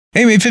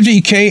AM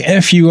 850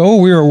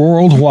 KFUO. We are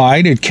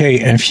worldwide at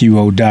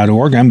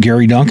kfuo.org. I'm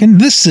Gary Duncan.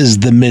 This is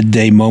the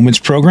Midday Moments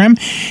program,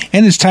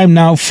 and it's time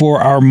now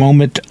for our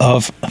moment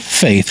of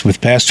faith with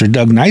Pastor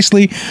Doug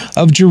Nicely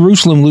of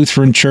Jerusalem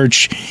Lutheran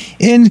Church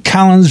in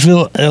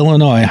Collinsville,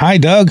 Illinois. Hi,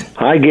 Doug.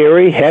 Hi,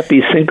 Gary.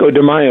 Happy Cinco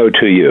de Mayo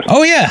to you.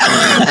 Oh, yeah.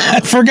 I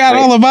forgot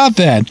all about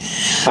that.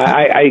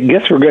 I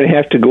guess we're going to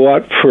have to go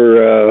out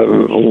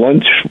for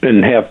lunch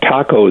and have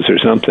tacos or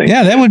something.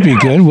 Yeah, that would be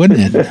good,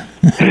 wouldn't it?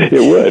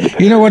 It would.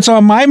 You know, what's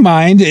on my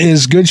mind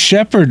is Good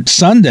Shepherd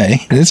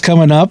Sunday. It's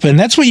coming up, and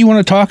that's what you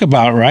want to talk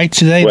about, right,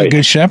 today, right. The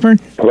Good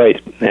Shepherd?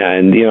 Right.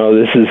 And, you know,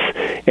 this is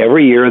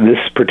every year, this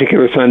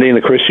particular Sunday in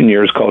the Christian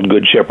year is called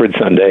Good Shepherd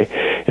Sunday.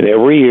 And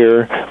every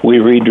year we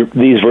read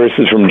these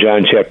verses from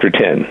John chapter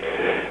 10.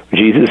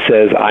 Jesus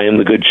says, I am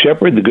the good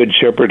shepherd. The good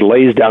shepherd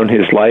lays down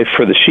his life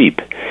for the sheep.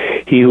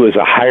 He who is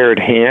a hired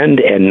hand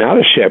and not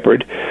a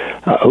shepherd,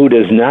 who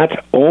does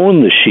not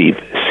own the sheep,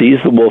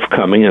 sees the wolf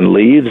coming and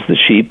leaves the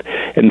sheep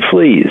and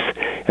flees.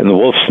 And the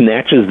wolf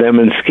snatches them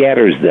and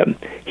scatters them.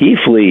 He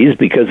flees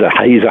because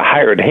he's a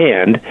hired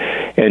hand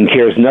and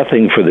cares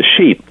nothing for the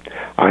sheep.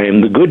 I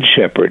am the good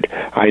shepherd.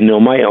 I know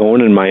my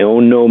own, and my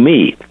own know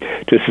me.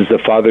 Just as the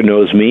Father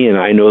knows me, and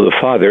I know the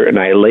Father, and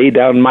I lay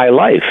down my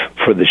life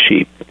for the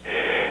sheep.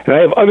 And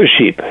I have other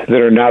sheep that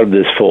are not of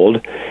this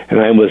fold,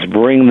 and I must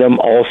bring them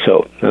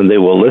also, and they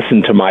will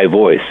listen to my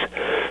voice.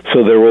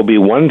 So there will be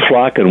one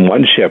flock and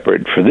one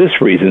shepherd. For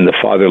this reason the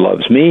Father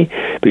loves me,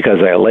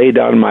 because I lay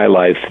down my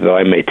life, that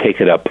I may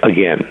take it up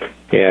again.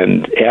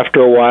 And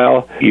after a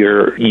while,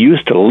 you're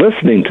used to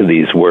listening to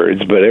these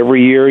words, but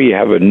every year you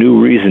have a new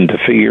reason to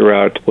figure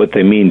out what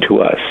they mean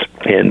to us.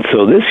 And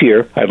so this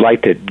year, I'd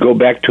like to go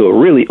back to a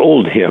really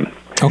old hymn.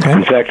 Okay.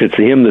 In fact, it's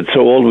a hymn that's so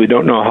old we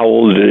don't know how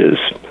old it is.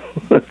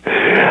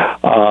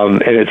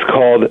 And it's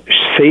called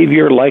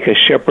Savior Like a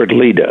Shepherd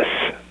Lead Us.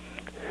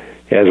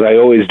 As I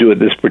always do at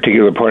this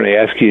particular point, I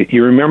ask you,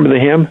 you remember the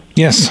hymn?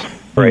 Yes.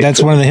 Right.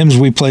 That's one of the hymns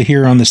we play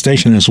here on the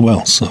station as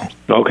well. So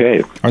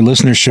okay, our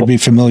listeners should be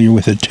familiar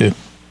with it too.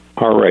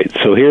 All right.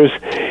 So here's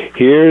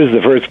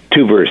the first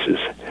two verses.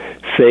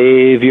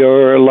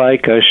 Savior,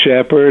 like a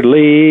shepherd,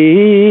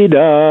 lead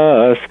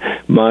us.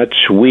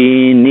 Much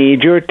we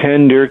need your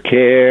tender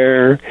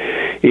care.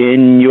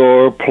 In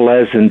your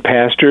pleasant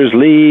pastures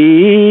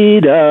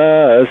lead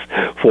us.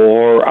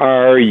 For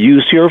our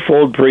use your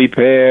fold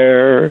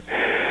prepare.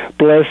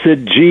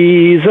 Blessed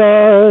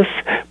Jesus,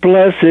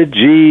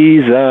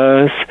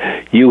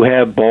 you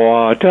have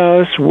bought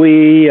us,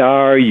 we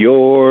are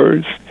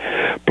yours.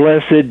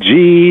 Blessed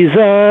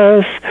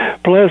Jesus,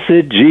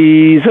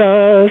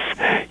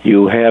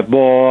 you have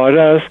bought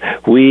us,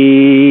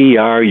 we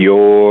are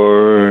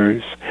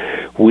yours.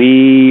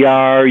 We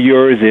are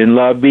yours in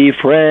love,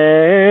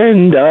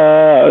 befriend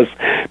us,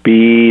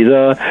 be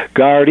the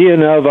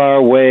guardian of our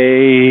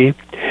way.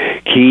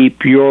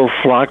 Keep your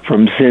flock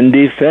from sin,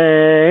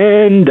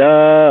 defend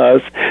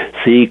us,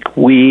 seek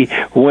we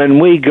when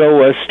we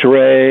go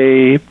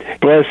astray.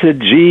 Blessed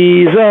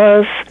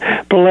Jesus,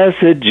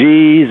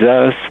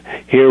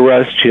 hear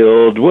us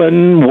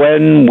children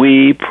when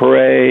we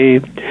pray.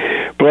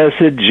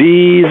 Blessed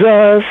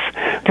Jesus,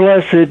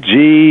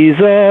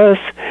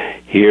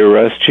 hear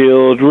us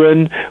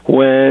children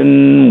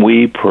when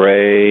we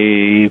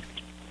pray.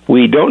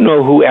 We don't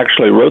know who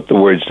actually wrote the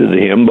words to the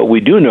hymn, but we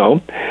do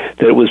know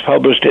that it was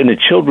published in a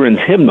children's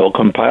hymnal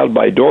compiled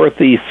by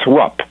Dorothy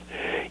Thrupp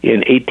in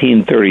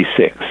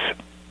 1836.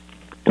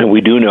 And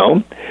we do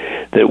know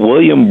that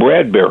William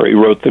Bradbury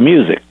wrote the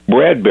music.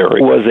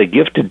 Bradbury was a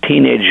gifted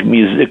teenage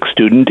music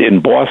student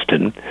in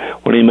Boston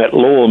when he met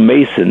Lowell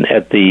Mason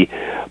at the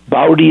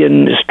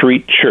Bowdoin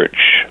Street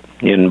Church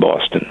in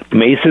Boston.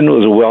 Mason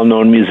was a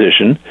well-known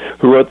musician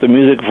who wrote the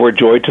music for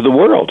Joy to the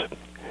World.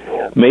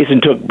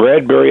 Mason took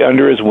Bradbury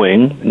under his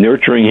wing,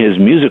 nurturing his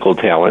musical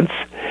talents.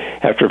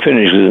 After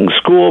finishing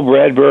school,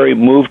 Bradbury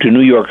moved to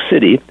New York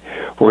City,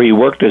 where he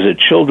worked as a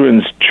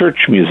children's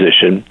church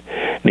musician,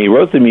 and he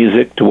wrote the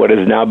music to what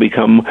has now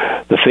become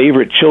the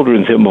favorite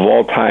children's hymn of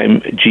all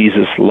time,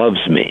 Jesus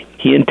Loves Me.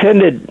 He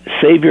intended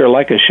Savior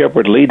Like a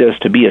Shepherd Lead Us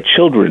to be a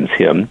children's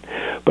hymn,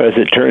 but as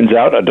it turns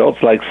out,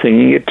 adults like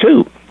singing it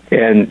too.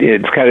 And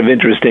it's kind of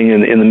interesting,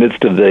 in the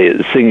midst of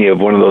the singing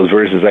of one of those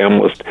verses, I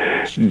almost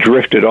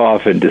drifted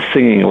off into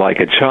singing like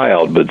a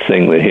child, but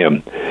sing the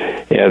hymn.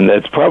 And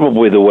that's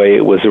probably the way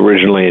it was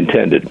originally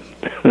intended,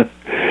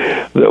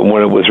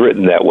 when it was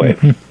written that way.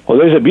 Well,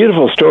 there's a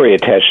beautiful story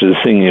attached to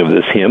the singing of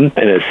this hymn,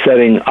 and a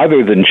setting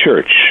other than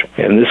church.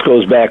 And this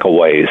goes back a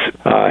ways.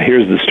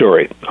 Here's the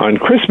story. On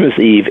Christmas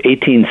Eve,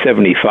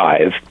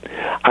 1875,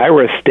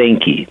 Ira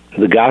Stanky,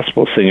 the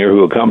gospel singer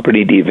who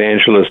accompanied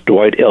evangelist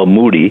Dwight L.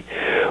 Moody,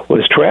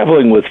 was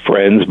traveling with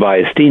friends by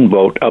a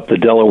steamboat up the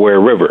Delaware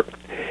River.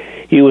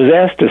 He was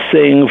asked to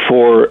sing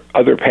for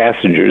other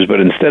passengers, but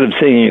instead of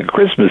singing a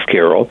Christmas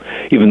carol,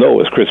 even though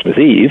it was Christmas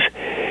Eve,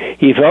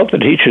 he felt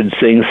that he should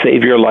sing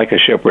Savior Like a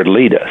Shepherd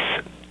Lead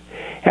Us.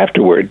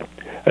 Afterward,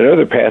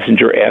 another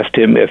passenger asked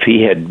him if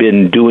he had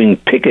been doing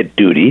picket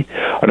duty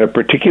on a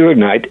particular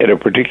night at a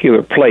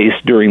particular place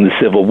during the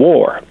Civil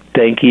War.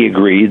 Stanky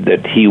agreed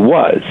that he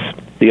was.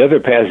 The other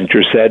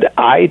passenger said,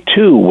 I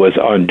too was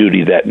on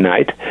duty that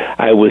night.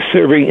 I was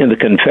serving in the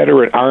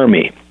Confederate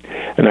Army,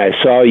 and I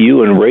saw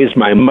you and raised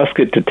my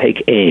musket to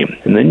take aim.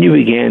 And then you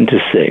began to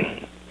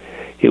sing.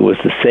 It was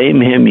the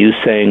same hymn you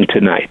sang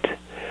tonight.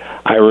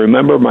 I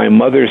remember my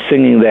mother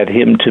singing that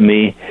hymn to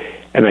me,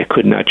 and I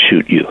could not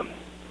shoot you.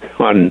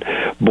 On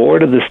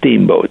board of the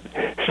steamboat,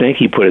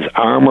 Stanky put his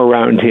arm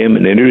around him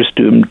and introduced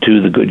him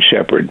to the Good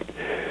Shepherd,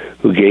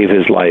 who gave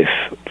his life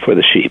for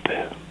the sheep.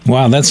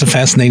 Wow, that's a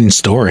fascinating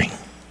story.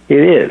 It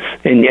is,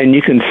 and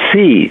you can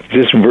see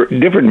just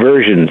different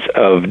versions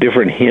of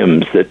different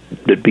hymns that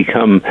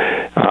become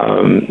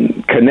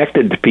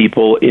connected to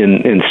people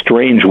in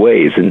strange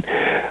ways. And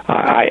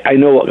I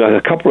know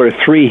a couple or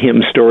three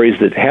hymn stories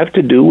that have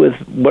to do with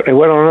what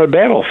went on a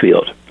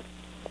battlefield,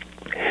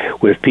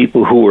 with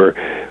people who were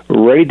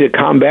ready to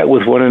combat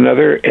with one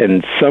another,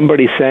 and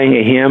somebody sang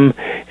a hymn,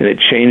 and it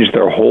changed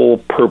their whole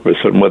purpose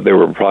on what they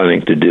were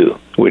planning to do,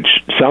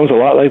 which sounds a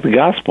lot like the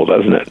gospel,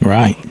 doesn't it?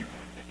 Right.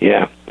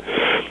 Yeah.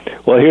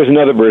 Well, here's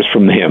another verse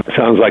from the hymn. It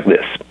sounds like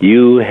this.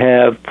 You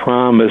have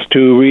promised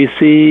to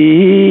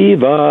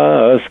receive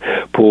us,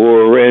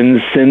 poor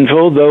and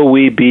sinful though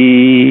we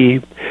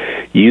be.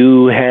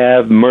 You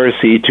have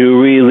mercy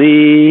to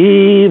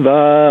relieve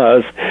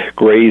us,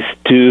 grace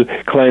to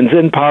cleanse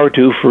and power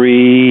to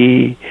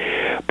free.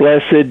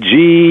 Blessed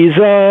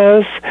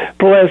Jesus,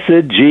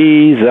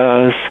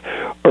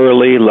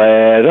 early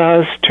let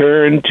us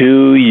turn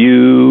to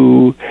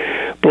you.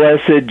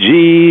 Blessed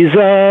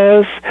Jesus,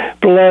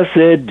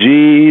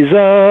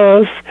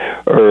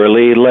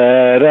 early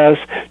let us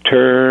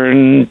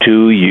turn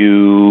to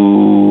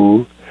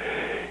you.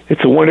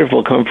 It's a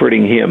wonderful,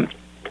 comforting hymn.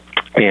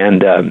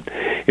 And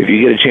if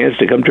you get a chance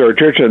to come to our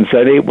church on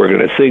Sunday, we're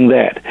going to sing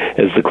that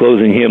as the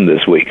closing hymn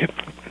this week,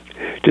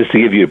 just to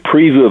give you a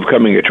preview of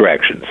coming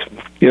attractions.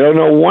 You know,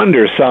 no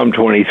wonder Psalm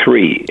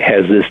 23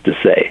 has this to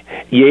say,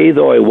 Yea,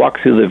 though I walk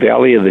through the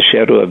valley of the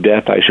shadow of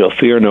death, I shall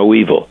fear no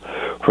evil,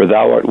 for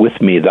thou art with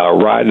me, thy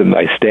rod and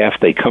thy staff,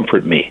 they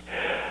comfort me.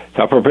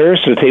 Thou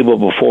preparest a table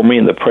before me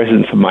in the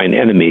presence of mine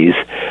enemies.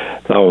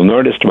 Thou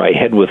anointest my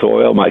head with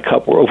oil, my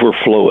cup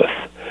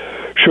overfloweth.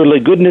 Surely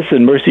goodness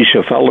and mercy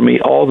shall follow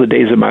me all the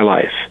days of my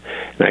life,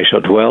 and I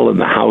shall dwell in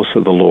the house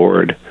of the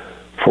Lord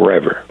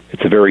forever.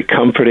 It's a very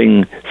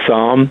comforting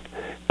psalm,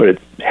 but it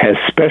has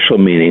special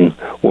meaning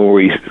when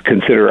we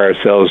consider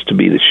ourselves to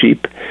be the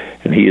sheep,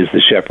 and he is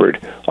the shepherd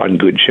on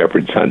Good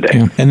Shepherd Sunday.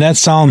 Yeah. And that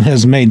psalm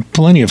has made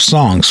plenty of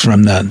songs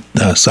from that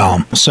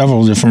psalm,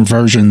 several different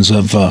versions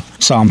of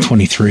Psalm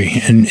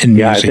 23 in music.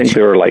 Yeah, I think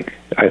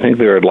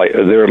there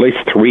are at least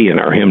three in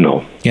our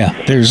hymnal. Yeah,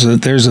 there's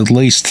at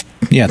least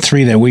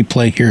three that we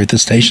play here at the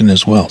station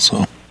as well.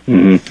 So,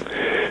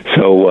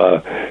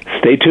 So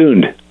stay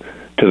tuned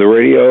to the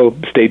radio,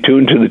 stay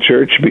tuned to the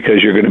church,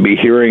 because you're going to be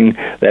hearing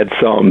that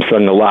psalm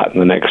sung a lot in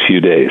the next few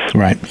days.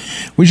 Right.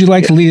 Would you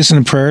like to lead us in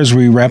a prayer as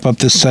we wrap up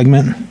this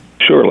segment?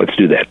 Sure, let's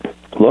do that.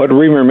 Lord,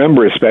 we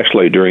remember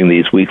especially during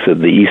these weeks of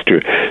the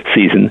Easter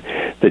season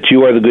that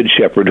you are the good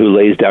shepherd who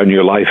lays down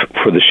your life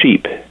for the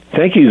sheep.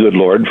 Thank you, good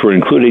Lord, for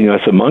including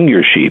us among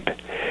your sheep,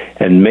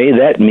 and may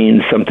that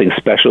mean something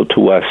special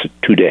to us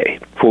today.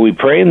 For we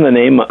pray in the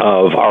name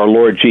of our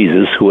Lord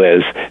Jesus, who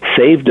has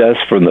saved us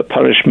from the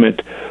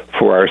punishment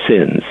for our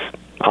sins.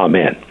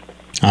 Amen.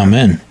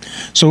 Amen.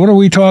 So what are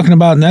we talking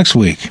about next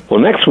week?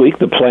 Well, next week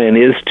the plan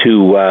is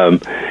to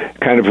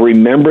kind of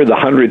remember the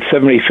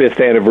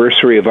 175th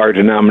anniversary of our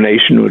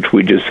denomination, which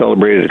we just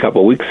celebrated a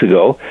couple of weeks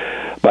ago,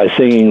 by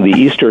singing the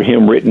Easter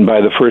hymn written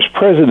by the first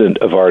president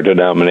of our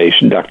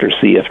denomination, Dr.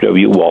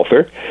 C.F.W.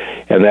 Walther,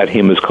 and that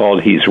hymn is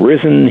called He's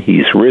Risen,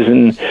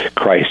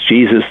 Christ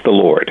Jesus the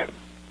Lord.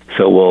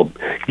 So we'll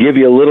give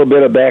you a little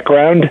bit of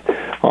background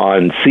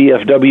on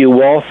C.F.W.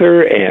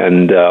 Walther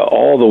and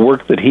all the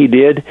work that he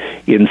did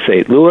in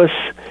St. Louis,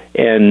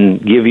 and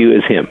give you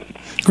his hymn.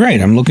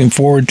 Great. I'm looking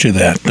forward to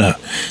that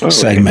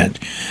segment.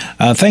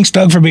 Thanks,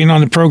 Doug, for being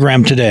on the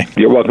program today.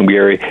 You're welcome,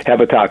 Gary.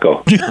 Have a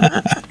taco.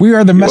 We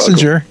are the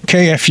Messenger,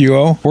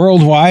 KFUO,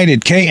 worldwide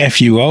at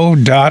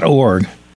kfuo.org.